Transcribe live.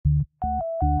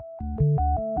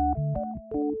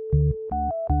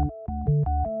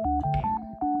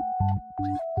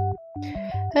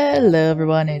Hello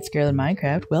everyone, it's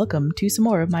xGirlInMinecraft. Welcome to some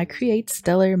more of my Create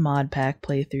Stellar Modpack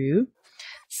playthrough.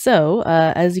 So,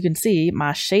 as you can see,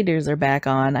 my shaders are back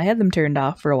on. I had them turned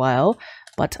off for a while,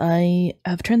 but I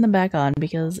have turned them back on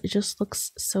because it just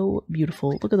looks so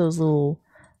beautiful. Look at those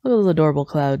adorable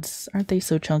clouds. Aren't they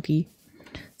so chunky?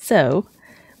 So,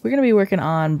 we're going to be working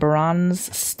on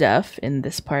bronze stuff in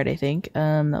this part, I think.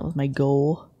 That was my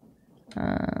goal.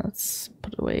 Let's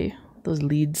put away those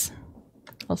leads.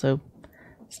 Also,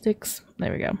 sticks.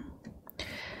 There we go.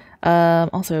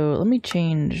 Also, let me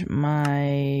change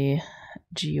my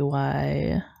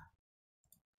GUI.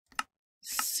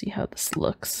 See how this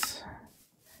looks.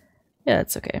 Yeah,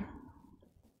 that's okay.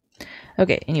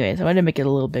 Okay, anyways, I wanted to make it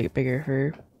a little bit bigger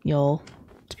for y'all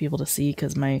to be able to see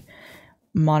because my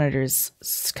monitor's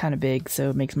kind of big, so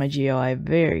it makes my GUI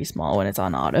very small when it's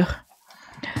on auto.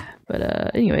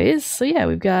 But anyways, so yeah,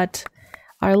 we've got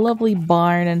our lovely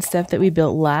barn and stuff that we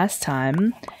built last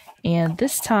time, and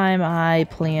this time I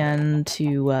plan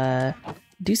to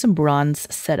do some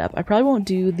bronze setup. I probably won't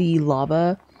do the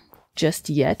lava just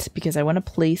yet because I want to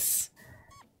place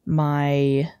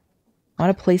my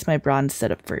bronze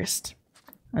setup first,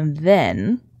 and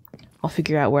then I'll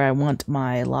figure out where I want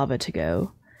my lava to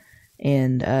go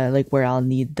and like where I'll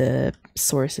need the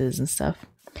sources and stuff.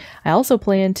 I also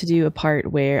plan to do a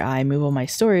part where I move all my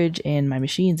storage and my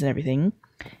machines and everything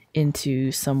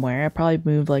into somewhere. I probably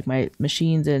move like my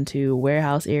machines into a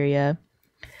warehouse area,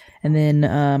 and then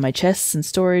my chests and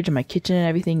storage and my kitchen and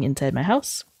everything inside my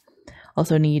house.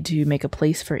 Also need to make a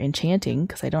place for enchanting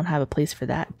because I don't have a place for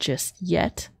that just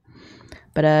yet.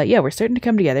 But yeah, we're starting to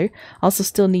come together. Also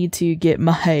still need to get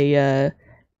my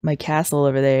my castle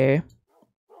over there.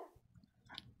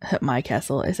 My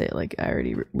castle, I say it like I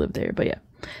already live there, but yeah.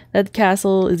 That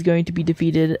castle is going to be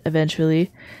defeated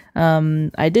eventually.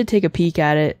 I did take a peek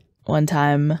at it one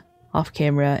time off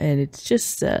camera, and it's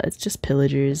just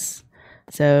pillagers,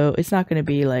 so it's not going to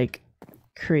be like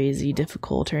crazy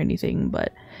difficult or anything,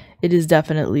 but it is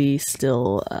definitely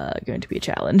still going to be a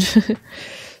challenge.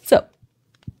 So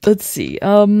let's see.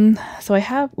 So I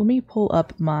have. Let me pull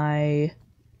up my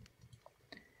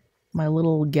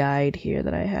little guide here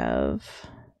that I have.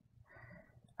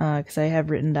 Because I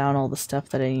have written down all the stuff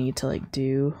that I need to like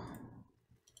do.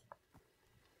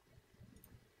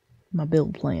 My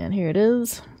build plan, here it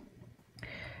is.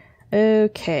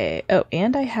 Okay, oh,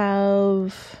 and I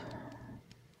have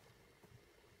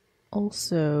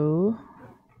also,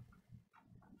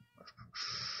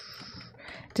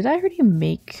 did I already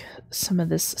make some of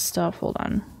this stuff? Hold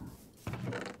on.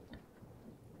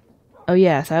 Oh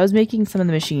yes, I was making some of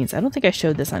the machines. I don't think I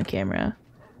showed this on camera.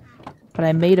 But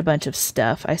I made a bunch of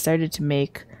stuff. I started to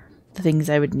make the things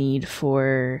I would need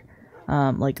for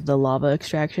like the lava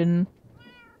extraction,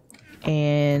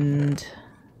 and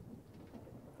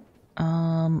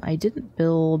I didn't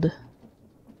build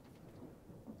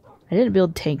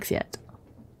tanks yet.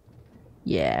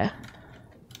 Yeah.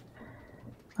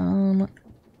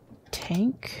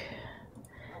 Tank.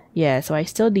 Yeah, so I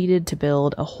still needed to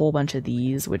build a whole bunch of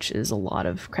these, which is a lot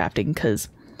of crafting because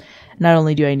not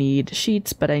only do I need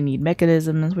sheets, but I need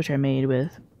mechanisms, which are made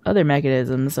with other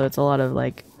mechanisms, so it's a lot of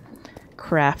like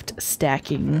craft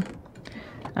stacking.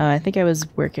 I think I was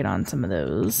working on some of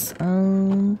those.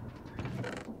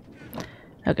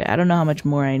 Okay, I don't know how much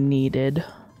more I needed.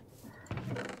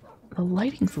 The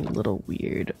lighting's a little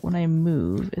weird. When I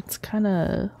move, it's kind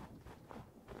of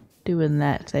doing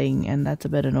that thing, and that's a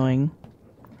bit annoying.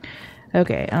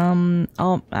 Okay, I don't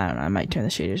know, I might turn the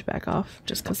shaders back off,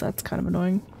 just because that's kind of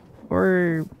annoying.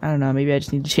 Or, I don't know, maybe I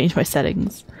just need to change my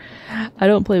settings. I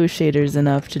don't play with shaders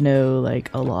enough to know, like,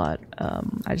 a lot.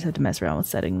 I just have to mess around with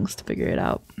settings to figure it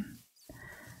out.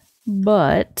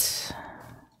 But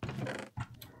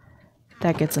if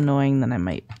that gets annoying, then I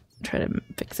might try to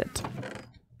fix it.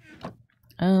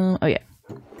 Oh yeah.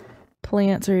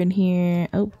 Plants are in here.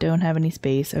 Oh, don't have any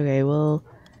space. Okay, we'll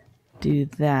do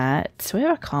that. So I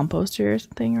have a composter or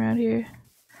something around here?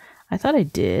 I thought I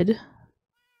did.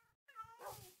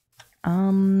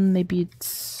 Maybe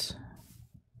it's...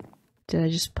 Did I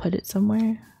just put it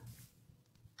somewhere?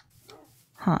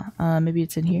 Huh, maybe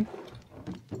it's in here.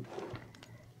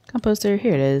 Composter,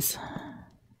 here it is.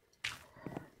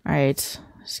 Alright,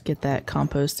 let's get that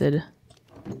composted.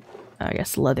 I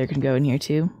guess leather can go in here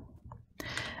too.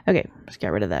 Okay, just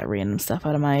got rid of that random stuff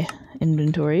out of my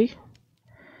inventory.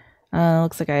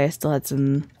 Looks like I still had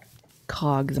some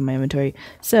cogs in my inventory.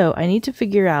 So, I need to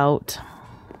figure out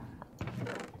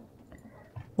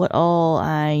what all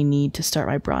I need to start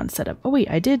my bronze setup. Oh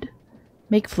wait, I did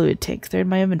make fluid tanks. They're in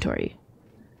my inventory.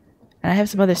 And I have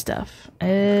some other stuff.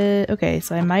 Okay,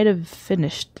 so I might have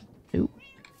finished. Ooh.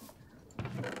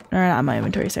 Or not my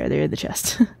inventory, sorry, they're in the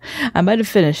chest. I might have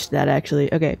finished that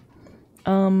actually. Okay.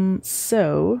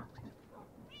 So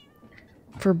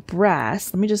for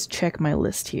brass, let me just check my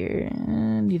list here.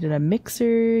 Needed a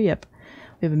mixer. Yep.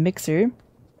 We have a mixer.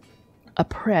 A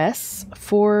press.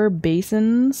 4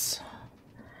 basins.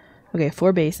 Okay,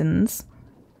 4 basins.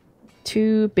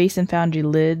 2 basin foundry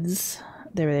lids.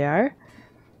 There they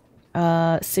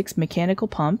are. 6 mechanical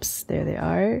pumps. There they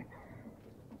are.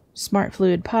 Smart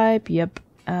fluid pipe. Yep.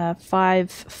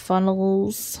 5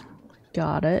 funnels.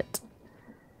 Got it.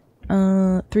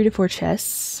 3 to 4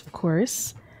 chests, of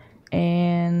course.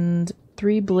 And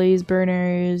 3 blaze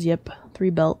burners. Yep. 3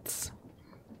 belts.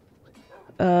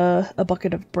 A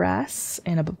bucket of brass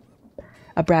and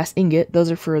a brass ingot.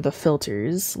 Those are for the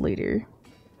filters later.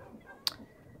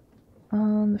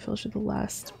 The filter, the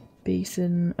last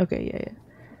basin. Okay, yeah.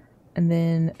 And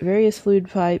then various fluid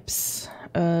pipes.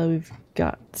 We've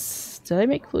got... Did I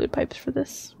make fluid pipes for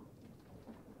this?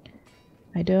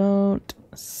 I don't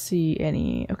see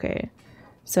any. Okay.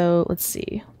 So, let's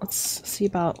see. Let's see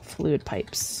about fluid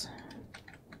pipes.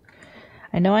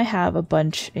 I know I have a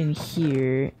bunch in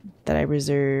here that I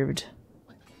reserved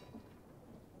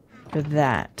for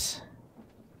that.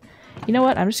 You know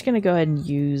what? I'm just gonna go ahead and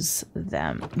use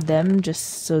them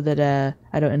just so that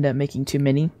I don't end up making too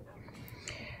many.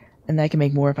 And then I can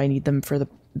make more if I need them for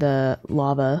the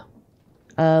lava.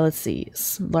 Let's see.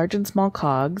 Large and small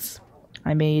cogs.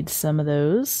 I made some of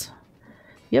those.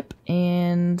 Yep,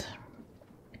 and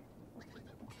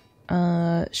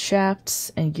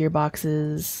shafts and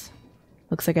gearboxes.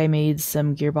 Looks like I made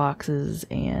some gearboxes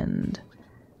and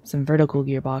some vertical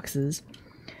gearboxes.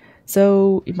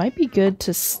 So it might be good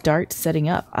to start setting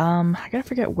up. I gotta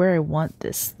figure out where I want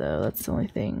this though. That's the only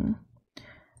thing.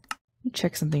 Let me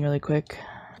check something really quick.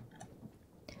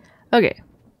 Okay.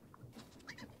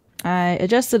 I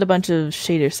adjusted a bunch of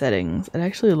shader settings. It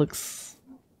actually looks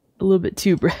a little bit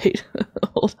too bright.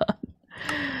 Hold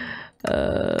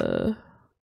on.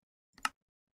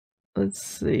 Let's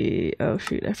see. Oh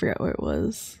shoot, I forgot where it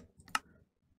was.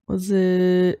 Was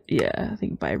it... Yeah, I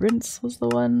think Vibrance was the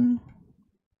one.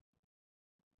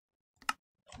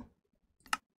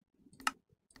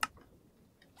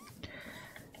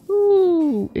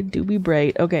 Ooh, it do be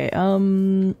bright. Okay,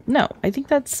 no, I think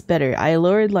that's better. I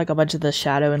lowered like a bunch of the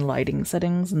shadow and lighting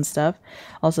settings and stuff.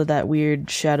 Also, that weird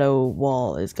shadow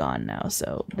wall is gone now,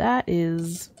 so that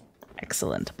is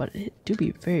excellent, but it do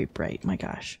be very bright, my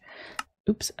gosh.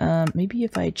 Oops, maybe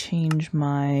if I change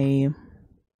my...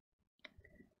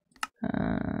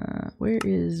 where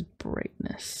is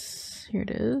brightness? Here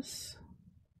it is.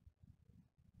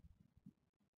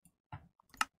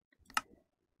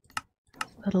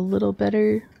 That a little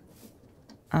better.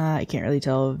 I can't really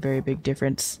tell a very big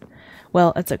difference.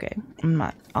 Well, that's okay. I'm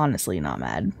not, honestly not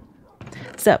mad.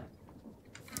 So,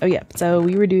 oh yeah, so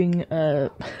we were doing,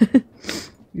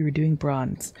 we were doing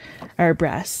bronze, or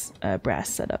brass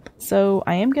setup. So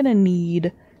I am gonna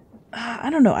need,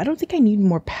 I don't know, I don't think I need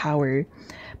more power,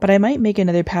 but I might make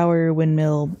another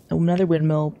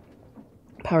windmill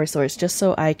power source just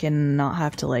so I can not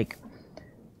have to like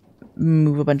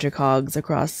move a bunch of cogs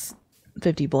across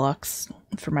 50 blocks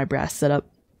for my brass setup.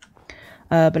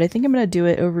 But I think I'm gonna do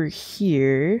it over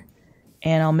here,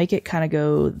 and I'll make it kind of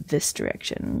go this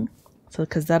direction. So,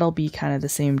 because that'll be kind of the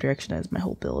same direction as my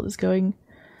whole build is going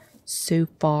so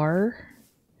far.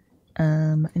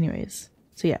 Anyways,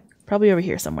 so yeah, probably over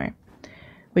here somewhere.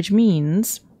 Which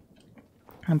means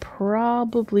I'm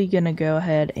probably gonna go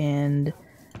ahead and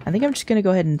I think I'm just gonna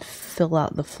go ahead and fill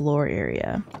out the floor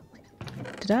area.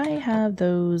 Did I have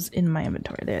those in my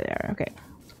inventory? There they are. Okay.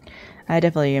 I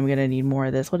definitely am gonna need more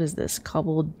of this. What is this?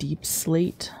 Cobbled deep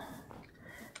slate.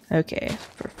 Okay.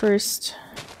 For first,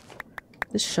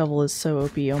 this shovel is so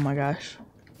OP. Oh my gosh.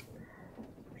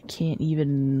 I can't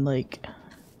even like.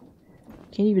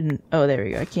 Oh, there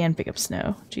we go. I can pick up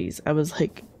snow. Jeez, I was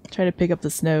like trying to pick up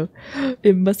the snow.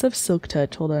 It must have silk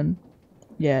touch. Hold on.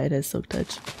 Yeah, it has silk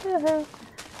touch.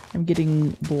 I'm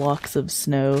getting blocks of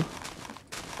snow.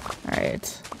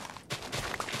 Alright.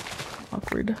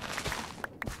 Awkward.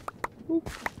 Oop.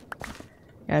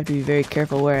 I have to be very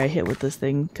careful where I hit with this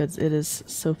thing because it is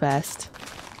so fast.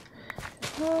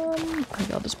 I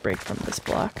think I'll just break from this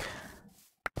block.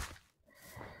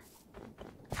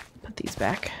 Put these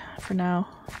back for now.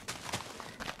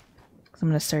 I'm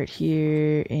gonna start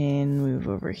here and move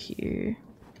over here.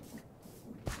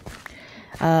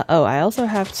 Oh, I also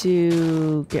have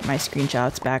to get my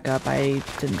screenshots back up. I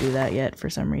didn't do that yet for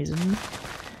some reason.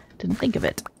 Didn't think of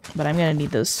it. But I'm gonna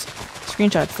need those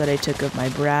screenshots that I took of my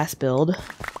brass build.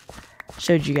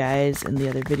 Showed you guys in the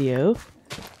other video.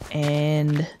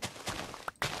 And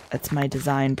that's my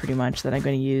design pretty much that I'm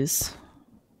going to use.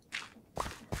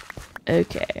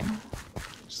 Okay,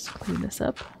 just clean this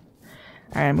up.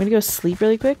 Alright, I'm going to go sleep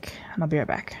really quick, and I'll be right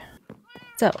back.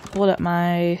 So, pulled up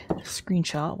my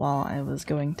screenshot while I was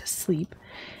going to sleep,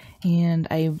 and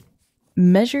I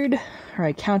measured, or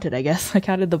I counted, I guess. I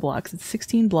counted the blocks. It's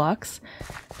 16 blocks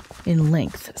in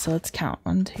length. So let's count.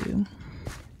 1, 2,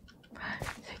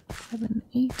 5, 6, 7,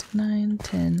 8, 9,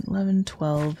 10, 11,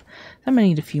 12. I'm gonna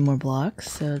need a few more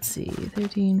blocks. So let's see.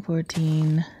 13,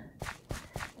 14.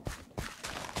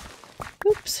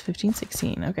 Oops, 15,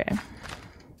 16. Okay.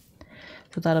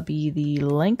 So that'll be the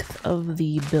length of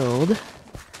the build.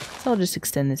 So I'll just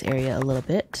extend this area a little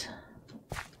bit.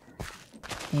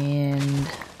 And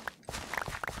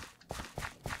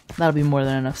that'll be more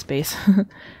than enough space.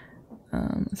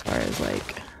 As far as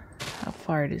like how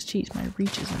far it is. Jeez, my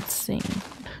reach is insane.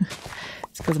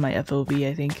 It's because of my FOV,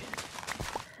 I think.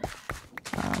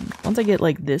 Once I get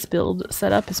like this build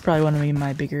set up, it's probably one of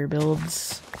my bigger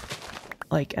builds.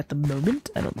 Like at the moment,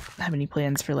 I don't have any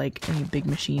plans for like any big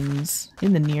machines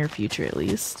in the near future, at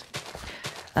least.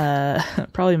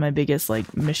 Probably my biggest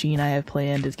like machine I have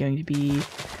planned is going to be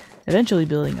eventually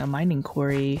building a mining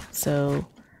quarry, so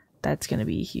that's gonna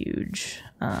be huge.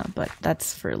 But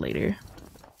that's for later.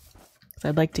 So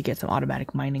I'd like to get some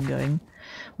automatic mining going.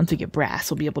 Once we get brass,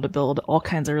 we'll be able to build all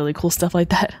kinds of really cool stuff like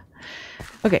that.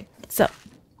 Okay, so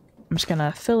I'm just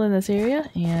gonna fill in this area,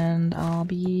 and I'll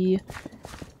be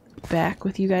back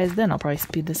with you guys then. I'll probably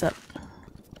speed this up.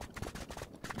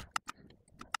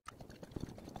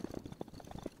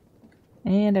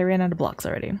 And I ran out of blocks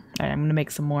already. Alright, I'm gonna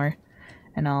make some more,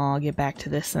 and I'll get back to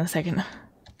this in a second.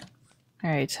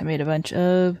 Alright, I made a bunch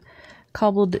of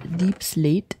cobbled deep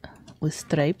slate with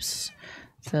stripes.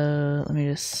 So let me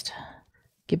just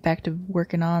get back to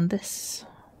working on this.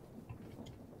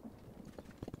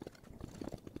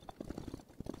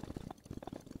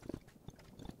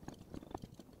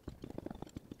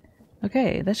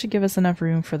 Okay, that should give us enough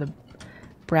room for the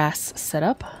brass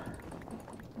setup.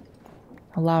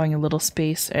 Allowing a little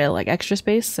space, like extra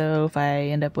space, so if I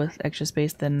end up with extra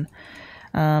space, then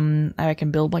I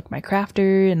can build like my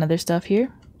crafter and other stuff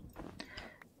here.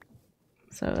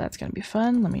 So that's gonna be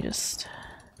fun. Let me just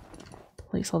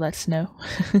place all that snow.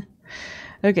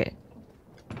 Okay.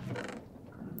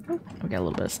 Oh, we got a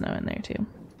little bit of snow in there too.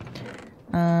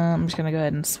 I'm just gonna go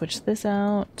ahead and switch this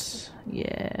out.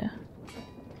 Yeah.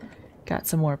 Got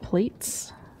some more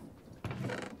plates.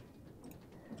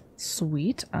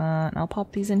 Sweet. And I'll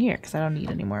pop these in here because I don't need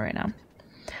any more right now.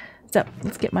 So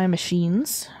let's get my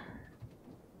machines.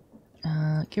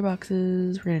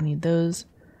 Gearboxes, we're gonna need those.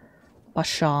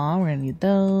 Basha, we're gonna need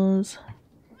those.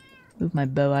 Move my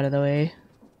bow out of the way.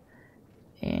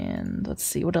 And let's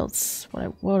see, what else?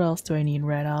 What else do I need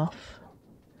right off?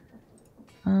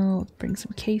 Let's bring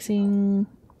some casing.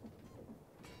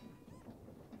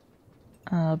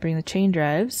 I'll bring the chain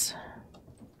drives.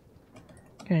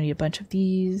 Gonna need a bunch of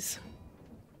these.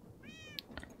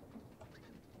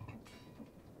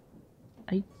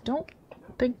 I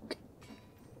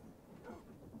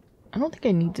don't think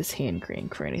I need this hand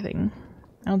crank for anything.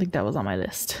 I don't think that was on my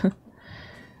list.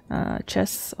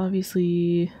 Chests,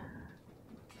 obviously.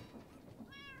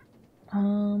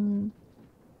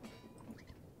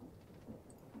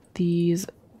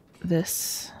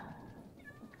 This.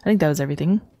 I think that was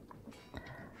everything.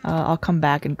 I'll come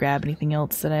back and grab anything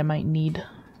else that I might need.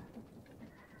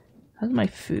 How's my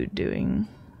food doing?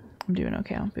 I'm doing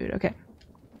okay on food. Okay.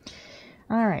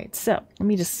 Alright, so let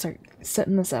me just start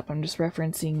setting this up. I'm just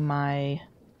referencing my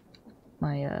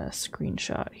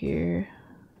screenshot here.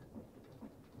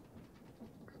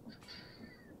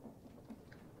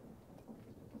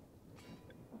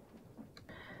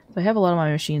 So I have a lot of my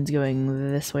machines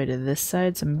going this way to this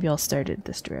side, so maybe I'll start it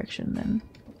this direction then.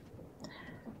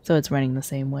 So it's running the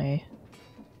same way.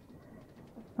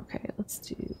 Okay, let's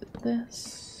do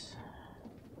this.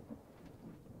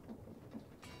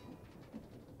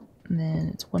 And then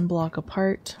it's one block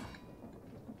apart.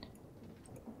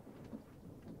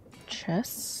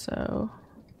 Chests, so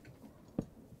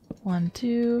 1,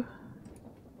 2.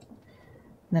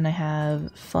 Then I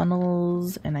have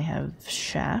funnels and I have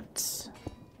shafts.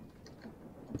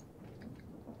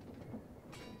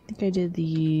 I think I did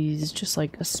these just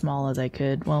like as small as I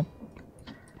could. Well,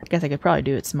 I guess I could probably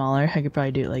do it smaller. I could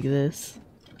probably do it like this.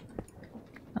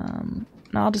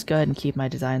 I'll just go ahead and keep my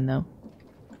design though.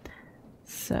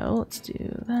 So let's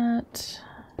do that.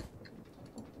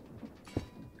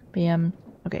 Bam.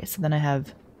 Okay, so then I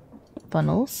have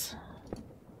funnels.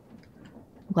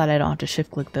 I'm glad I don't have to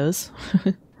shift click those.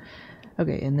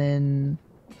 Okay, and then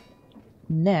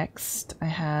next I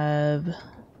have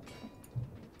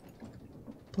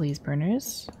blaze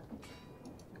burners.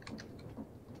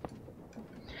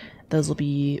 Those will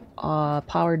be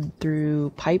powered through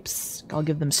pipes. I'll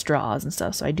give them straws and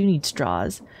stuff, so I do need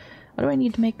straws. What do I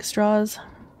need to make straws?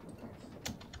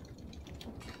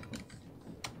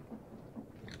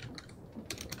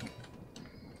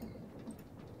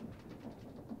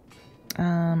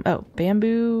 Oh,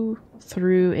 bamboo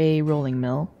through a rolling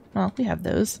mill. Well, we have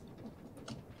those.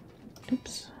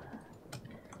 Oops.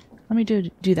 Let me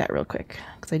do that real quick,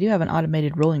 because I do have an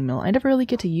automated rolling mill. I never really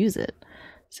get to use it,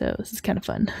 so this is kind of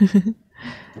fun.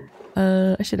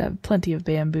 I should have plenty of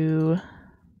bamboo.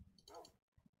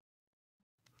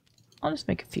 I'll just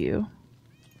make a few.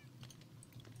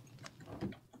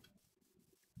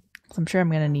 I'm sure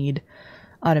I'm going to need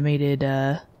automated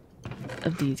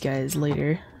of these guys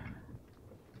later.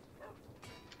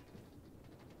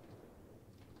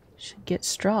 Should get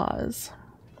straws.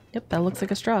 Yep, that looks like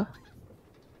a straw.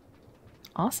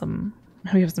 Awesome.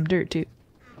 Now we have some dirt too.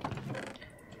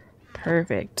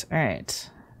 Perfect.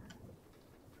 Alright.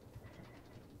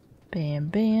 Bam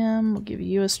bam. We'll give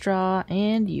you a straw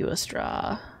and you a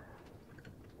straw.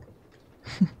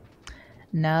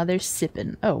 Now they're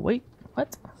sipping. Oh, wait.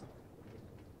 What?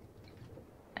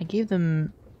 I gave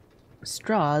them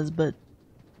straws, but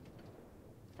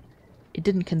it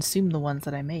didn't consume the ones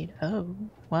that I made. Oh,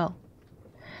 well.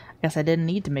 I guess I didn't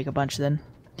need to make a bunch then.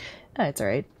 Oh, it's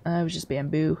alright. It was just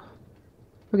bamboo.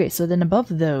 Okay, so then above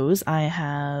those, I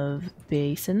have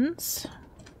basins.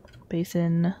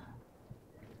 Basin.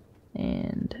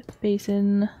 And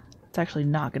basin. It's actually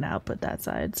not going to output that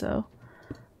side, so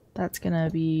that's going to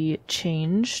be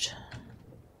changed.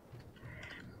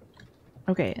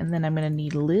 Okay, and then I'm going to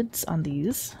need lids on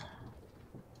these.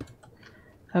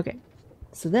 Okay,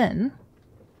 so then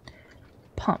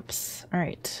pumps.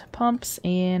 Alright, pumps,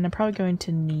 and I'm probably going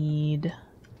to need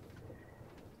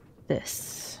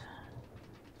this.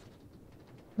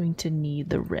 I'm going to need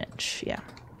the wrench, yeah.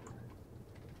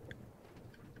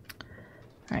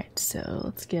 Alright, so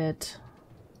let's get...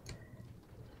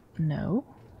 No.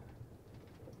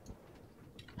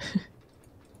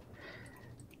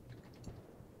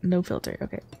 No filter,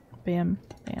 okay. Bam,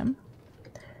 bam.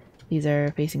 These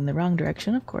are facing the wrong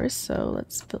direction, of course, so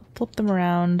let's flip them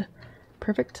around.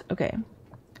 Perfect, okay.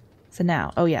 So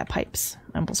now, oh yeah, pipes.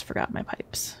 I almost forgot my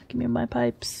pipes. Give me my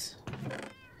pipes.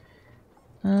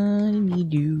 I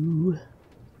need you.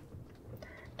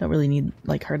 Don't really need,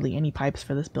 like, hardly any pipes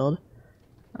for this build.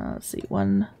 Let's see,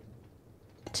 1,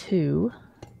 2.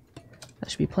 That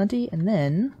should be plenty, and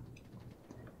then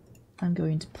I'm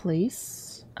going to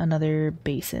place another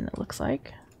basin, it looks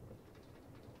like.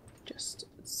 Just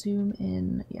zoom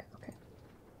in. Yeah, okay.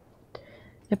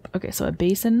 Yep, okay, so a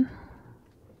basin.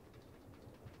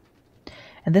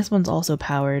 And this one's also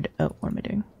powered. Oh, what am I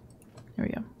doing? There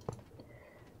we go.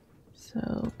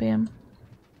 So, bam.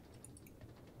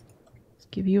 Let's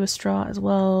give you a straw as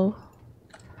well.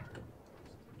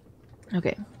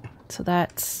 Okay, so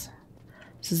this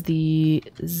is the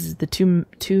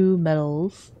two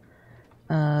metals,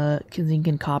 zinc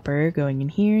and copper going in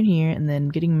here and then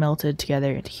getting melted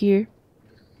together into here.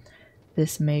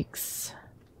 This mixes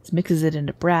it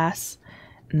into brass,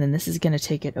 and then this is going to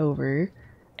take it over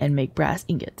and make brass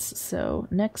ingots. So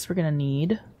next we're going to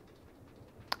need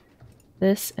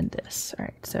this and this.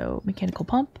 Alright, so mechanical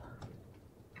pump.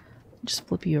 Just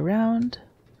flip you around.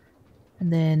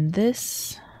 And then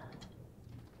this.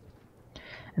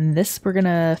 And this we're going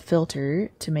to filter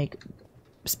to make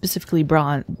specifically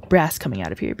brass coming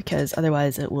out of here, because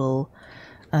otherwise it will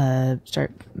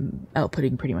start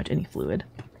outputting pretty much any fluid.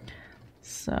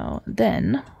 So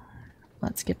then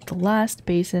let's get the last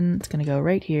basin. It's going to go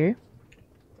right here.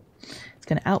 It's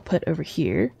going to output over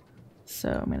here. So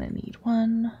I'm going to need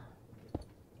 1,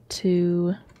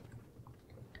 2.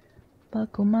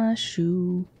 Buckle my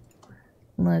shoe.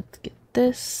 Let's get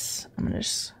this. I'm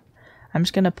just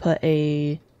going to put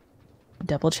a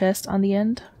double chest on the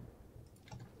end,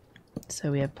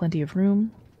 so we have plenty of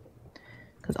room,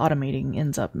 because automating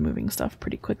ends up moving stuff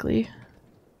pretty quickly.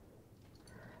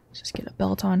 Let's just get a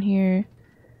belt on here.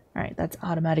 Alright, that's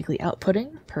automatically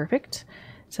outputting. Perfect.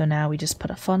 So now we just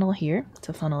put a funnel here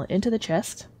to funnel it into the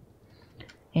chest.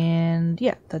 And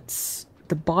yeah, that's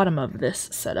the bottom of this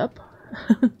setup.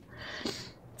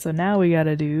 So now we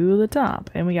gotta do the top,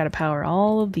 and we gotta power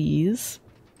all of these.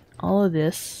 All of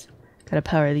this. Gotta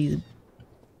power these.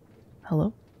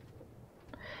 Hello?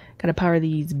 Gotta power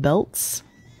these belts.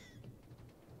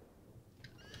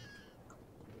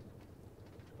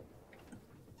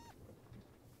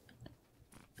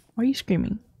 Why are you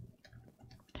screaming?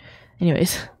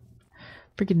 Anyways.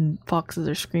 Freaking foxes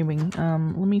are screaming.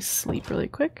 Let me sleep really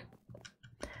quick.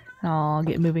 I'll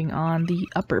get moving on the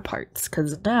upper parts,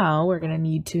 because now we're going to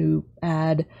need to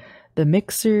add the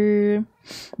mixer,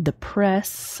 the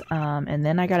press, and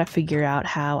then I got to figure out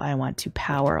how I want to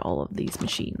power all of these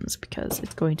machines, because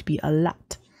it's going to be a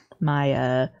lot.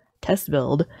 My test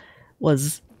build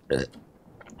was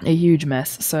a huge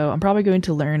mess, so I'm probably going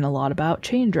to learn a lot about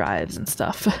chain drives and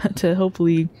stuff to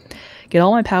hopefully get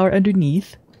all my power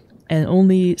underneath, and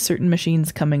only certain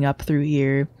machines coming up through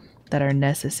here that are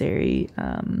necessary,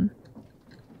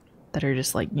 that are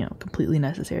just like, you know, completely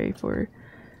necessary for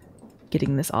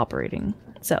getting this operating.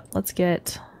 So let's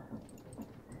get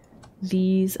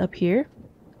these up here.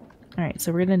 Alright,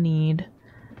 so we're gonna need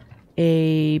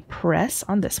a press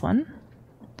on this one,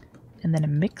 and then a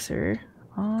mixer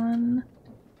on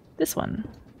this one.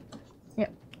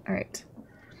 Yep, alright.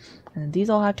 And these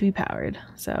all have to be powered,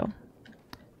 so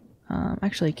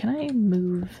actually, can I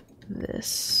move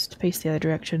this to face the other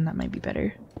direction? That might be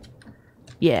better.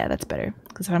 Yeah, that's better.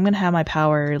 Because if I'm going to have my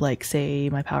power, like, say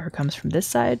my power comes from this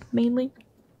side, mainly,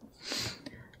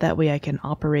 that way I can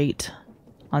operate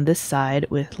on this side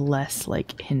with less,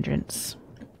 like, hindrance.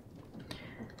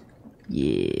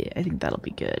 Yeah, I think that'll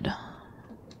be good.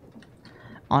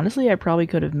 Honestly, I probably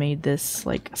could have made this,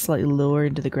 like, slightly lower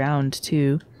into the ground,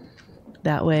 too.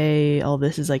 That way, all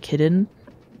this is, like, hidden,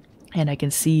 and I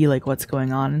can see, like, what's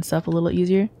going on and stuff a little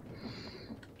easier.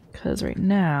 Because right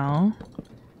now,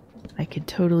 I could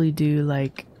totally do,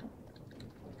 like,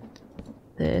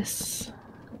 this.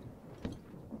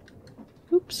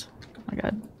 Oops. Oh my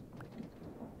god.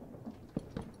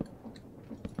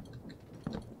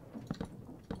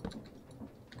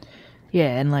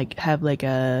 Yeah, and, like, have, like,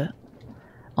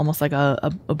 almost like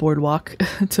a boardwalk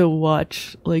to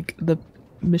watch, like, the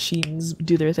machines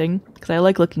do their thing. Because I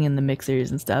like looking in the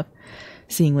mixers and stuff,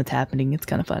 seeing what's happening. It's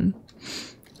kind of fun.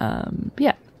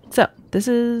 Yeah. So, this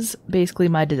is basically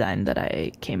my design that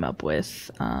I came up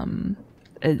with.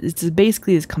 It's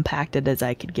basically as compacted as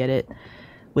I could get it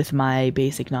with my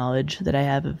basic knowledge that I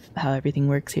have of how everything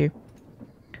works here.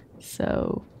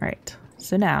 So, alright.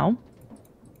 So now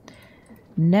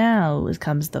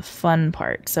comes the fun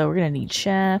part. So we're going to need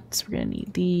shafts, we're going to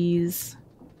need these,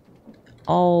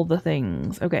 all the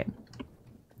things. Okay.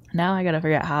 Now I got to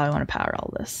figure out how I want to power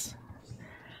all this.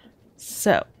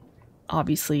 So,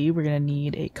 obviously, we're going to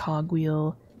need a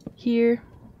cogwheel here.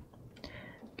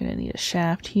 We're going to need a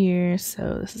shaft here,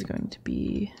 so this is going to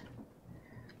be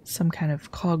some kind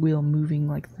of cogwheel moving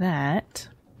like that.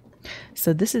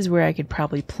 So this is where I could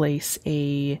probably place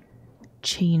a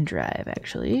chain drive,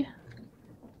 actually.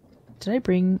 Did I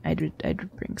bring... I did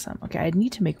bring some. Okay, I'd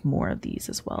need to make more of these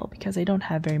as well, because I don't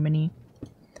have very many.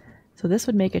 So this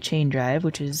would make a chain drive,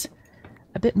 which is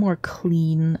a bit more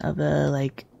clean of a,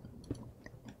 like,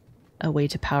 a way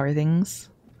to power things.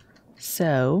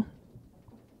 So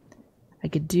I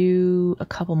could do a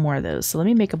couple more of those. So let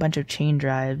me make a bunch of chain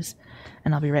drives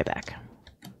and I'll be right back.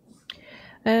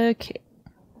 Okay.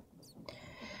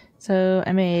 So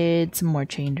I made some more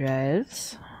chain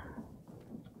drives.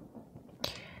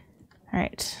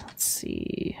 Alright, let's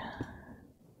see.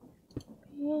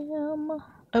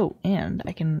 Oh, and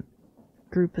I can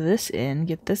group this in,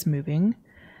 get this moving.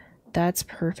 That's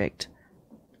perfect.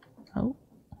 Oh.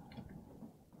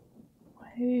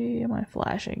 Why am I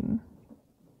flashing?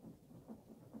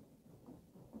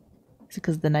 Is it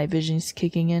because the night vision is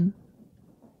kicking in?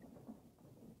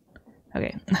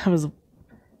 Okay, that was...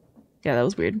 yeah, that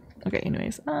was weird. Okay,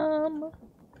 anyways,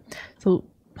 so,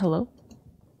 hello?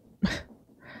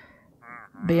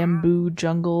 Bamboo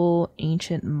jungle,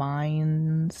 ancient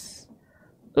mines.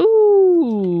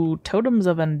 Ooh, totems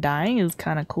of undying is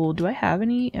kind of cool. Do I have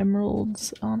any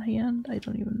emeralds on hand? I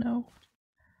don't even know.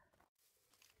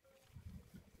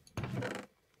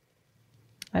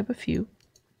 I have a few.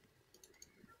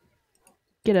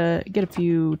 Get a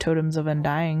few totems of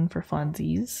undying for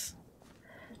funsies.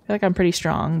 I feel like I'm pretty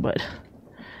strong, but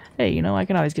hey, you know, I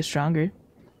can always get stronger.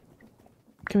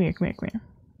 Come here, come here, come here.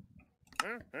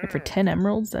 And for 10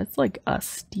 emeralds, that's like a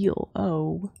steal.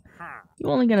 Oh, you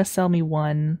only gonna sell me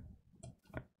one?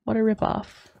 What a ripoff.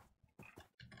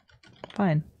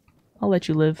 Fine, I'll let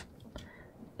you live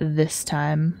this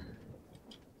time.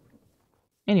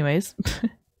 Anyways.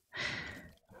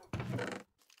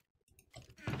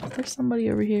 There's somebody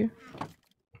over here.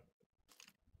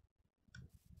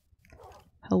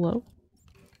 Hello?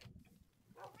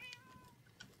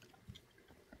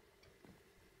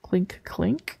 Clink,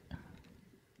 clink?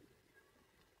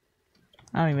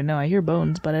 I don't even know. I hear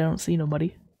bones, but I don't see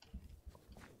nobody.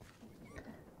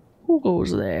 Who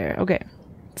goes there? Okay.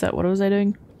 So, what was I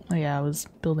doing? Oh yeah, I was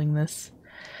building this.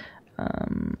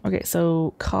 Okay,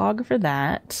 so cog for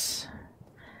that.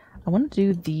 I want to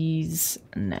do these.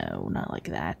 No, not like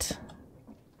that.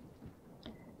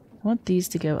 I want these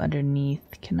to go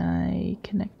underneath. Can I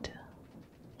connect?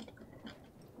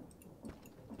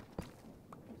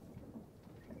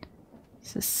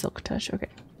 This is Silk Touch. Okay.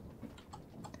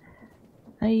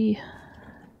 I'm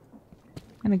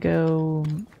gonna go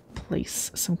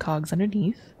place some cogs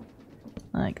underneath.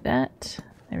 Like that.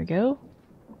 There we go.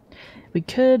 We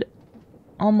could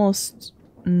almost...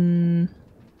 no,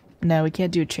 we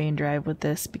can't do a chain drive with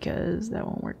this because that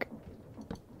won't work.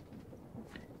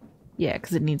 Yeah,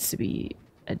 because it needs to be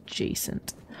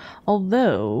adjacent.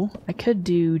 Although, I could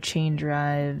do chain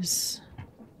drives.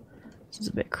 This is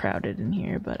a bit crowded in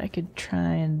here, but I could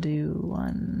try and do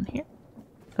one here.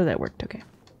 Oh, that worked. Okay.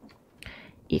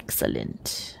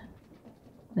 Excellent.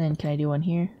 Then can I do one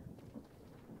here?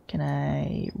 Can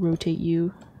I rotate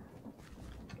you?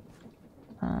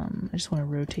 I just want to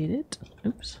rotate it.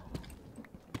 Oops.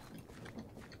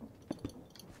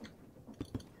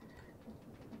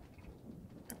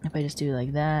 If I just do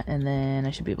like that, and then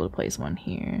I should be able to place one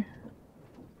here.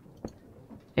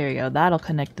 There we go. That'll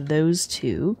connect those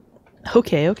two.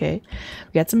 Okay, okay.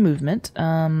 We got some movement.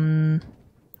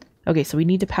 Okay, so we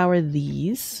need to power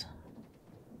these.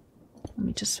 Let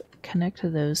me just connect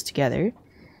those together.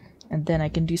 And then I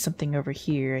can do something over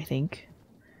here, I think.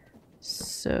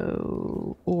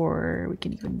 So, or we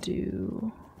can even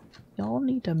do... Y'all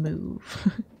need to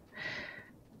move.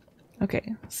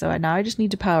 Okay, so now I just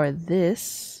need to power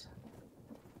this,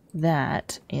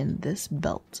 that, and this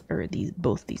belt. Or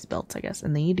both these belts, I guess.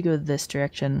 And they need to go this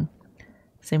direction.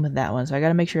 Same with that one. So I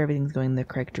gotta make sure everything's going the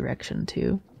correct direction,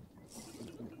 too.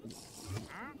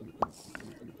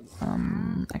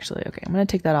 Actually, okay, I'm gonna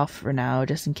take that off for now,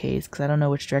 just in case, because I don't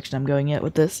know which direction I'm going yet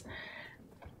with this.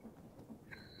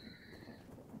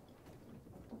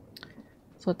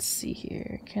 So let's see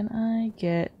here. Can I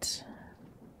get...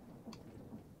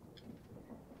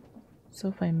 So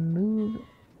if I move...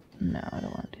 No, I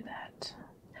don't want to do that.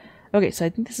 Okay, so I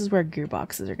think this is where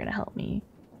gearboxes are gonna help me.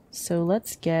 So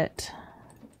let's get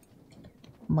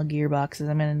my gearboxes.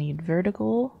 I'm gonna need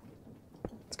vertical.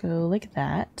 Let's go like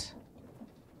that.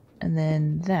 And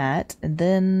then that, and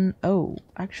then, oh,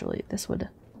 actually, this would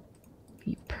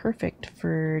be perfect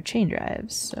for chain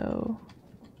drives, so,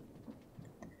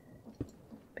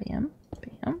 bam,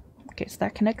 bam. Okay, so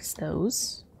that connects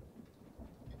those.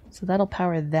 So that'll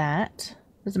power that.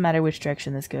 Doesn't matter which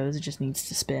direction this goes, it just needs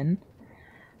to spin.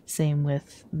 Same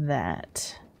with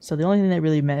that. So the only thing that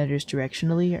really matters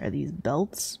directionally are these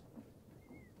belts.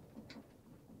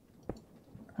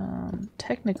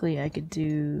 Technically, I could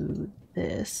do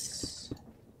this.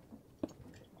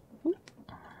 Oop.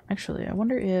 Actually, I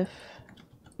wonder if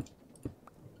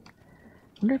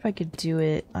I could do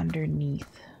it underneath.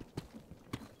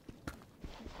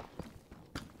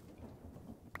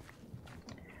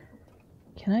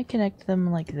 Can I connect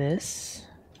them like this?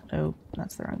 Oh,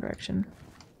 that's the wrong direction.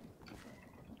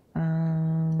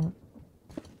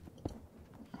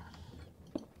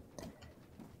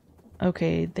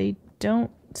 Okay, they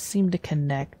don't seem to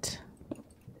connect.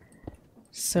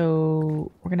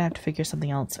 So we're gonna have to figure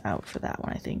something else out for that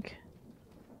one, I think.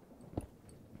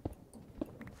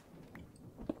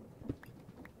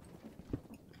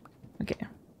 Okay.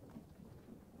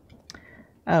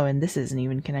 Oh, and this isn't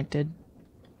even connected.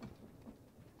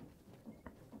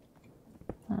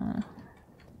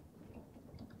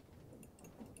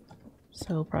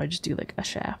 So we'll probably just do like a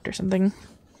shaft or something.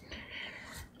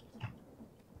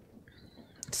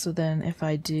 So then if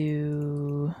I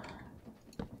do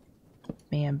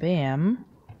bam bam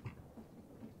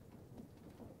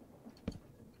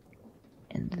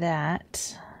and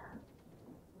that,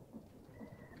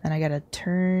 then I gotta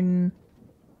turn,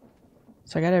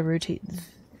 so I gotta rotate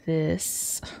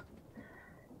this.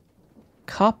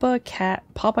 Papa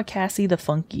Cassie the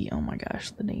Funky. Oh my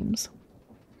gosh, the names.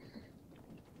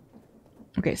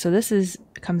 Okay, so this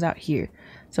comes out here.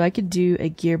 So I could do a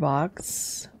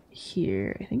gearbox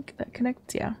here. I think that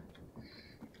connects, yeah.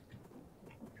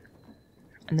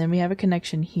 And then we have a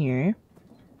connection here.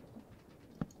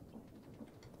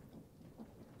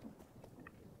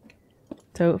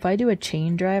 So if I do a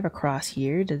chain drive across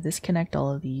here, does this connect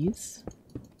all of these?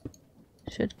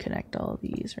 Should connect all of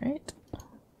these, right?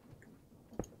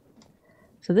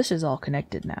 So this is all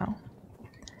connected now.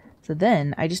 So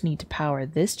then I just need to power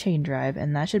this chain drive,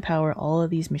 and that should power all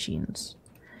of these machines.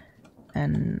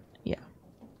 And yeah,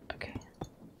 okay.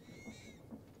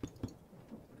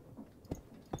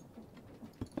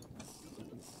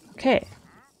 Okay.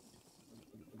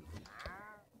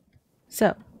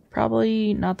 So,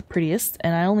 probably not the prettiest,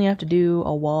 and I only have to do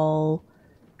a wall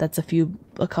that's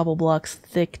a couple blocks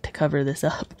thick to cover this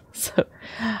up. So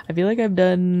I feel like I've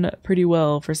done pretty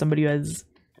well for somebody who has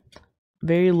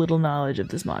very little knowledge of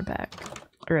this mod pack,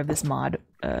 or of this mod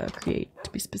create,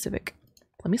 to be specific.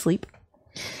 Let me sleep.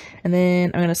 And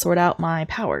then I'm going to sort out my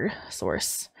power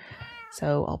source.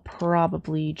 So I'll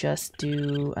probably just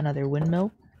do another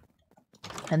windmill.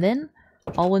 And then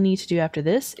all we'll need to do after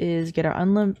this is get our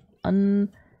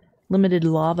unlimited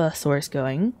lava source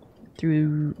going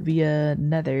through via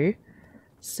nether.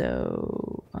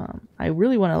 So I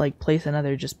really want to like place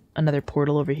another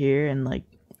portal over here and like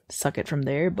suck it from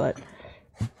there, but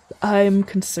I'm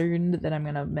concerned that I'm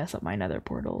gonna mess up my nether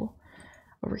portal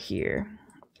over here,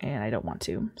 and I don't want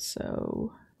to.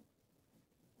 So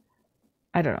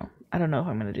I don't know. I don't know if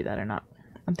I'm gonna do that or not.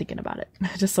 I'm thinking about it,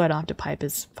 just so I don't have to pipe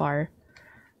as far.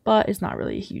 But it's not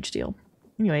really a huge deal.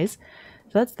 Anyways,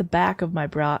 so that's the back of my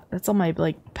that's all my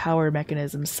like power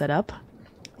mechanisms set up.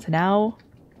 So now,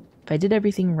 if I did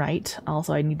everything right,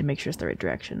 also I need to make sure it's the right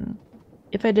direction.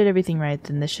 If I did everything right,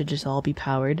 then this should just all be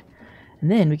powered. And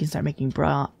then we can start making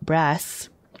brass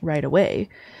right away.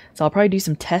 So I'll probably do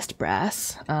some test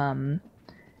brass. And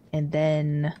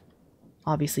then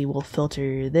obviously we'll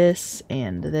filter this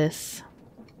and this.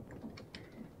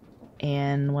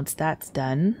 And once that's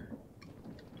done,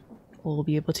 we'll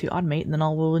be able to automate, and then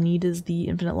all we'll need is the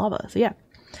infinite lava. So yeah,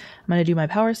 I'm gonna do my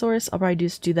power source. I'll probably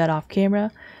just do that off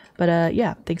camera. But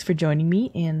yeah, thanks for joining me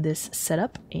in this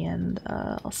setup, and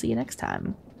I'll see you next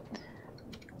time.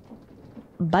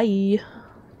 Bye!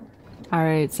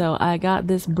 Alright, so I got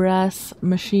this brass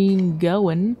machine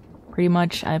going. Pretty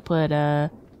much I put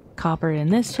copper in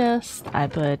this chest, I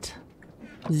put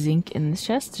zinc in this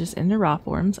chest, just in the raw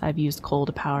forms. I've used coal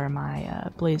to power my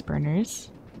blaze burners.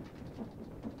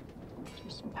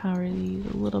 Just power these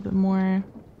a little bit more.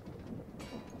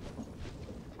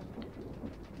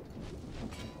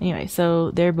 Anyway,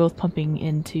 so they're both pumping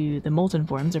into the molten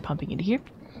forms, they're pumping into here.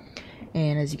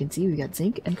 And as you can see, we got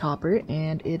zinc and copper,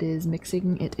 and it is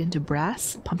mixing it into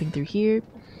brass, pumping through here.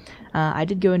 I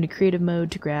did go into creative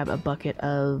mode to grab a bucket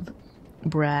of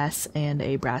brass and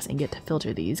a brass ingot to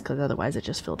filter these, because otherwise it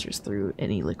just filters through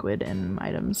any liquid and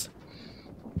items.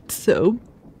 So,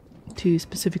 to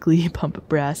specifically pump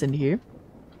brass into here.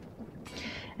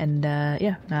 And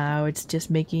yeah, now it's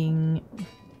just making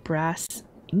brass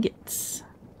ingots.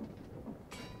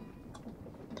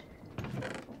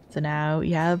 So now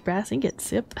you have brass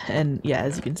ingots, yep. And yeah,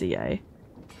 as you can see, I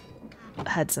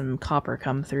had some copper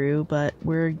come through, but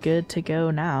we're good to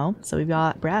go now. So we've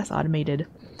got brass automated.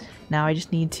 Now I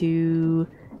just need to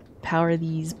power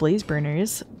these blaze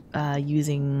burners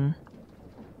using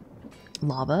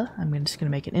lava. I'm just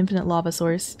going to make an infinite lava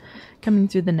source coming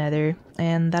through the nether,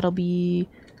 and that'll be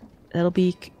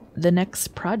the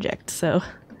next project. So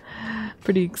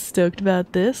pretty stoked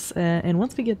about this, and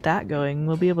once we get that going,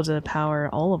 we'll be able to power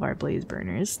all of our blaze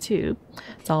burners too.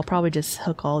 So I'll probably just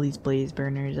hook all these blaze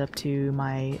burners up to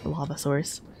my lava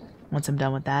source once I'm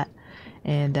done with that.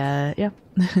 And yeah,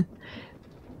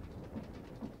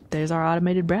 there's our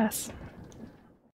automated brass.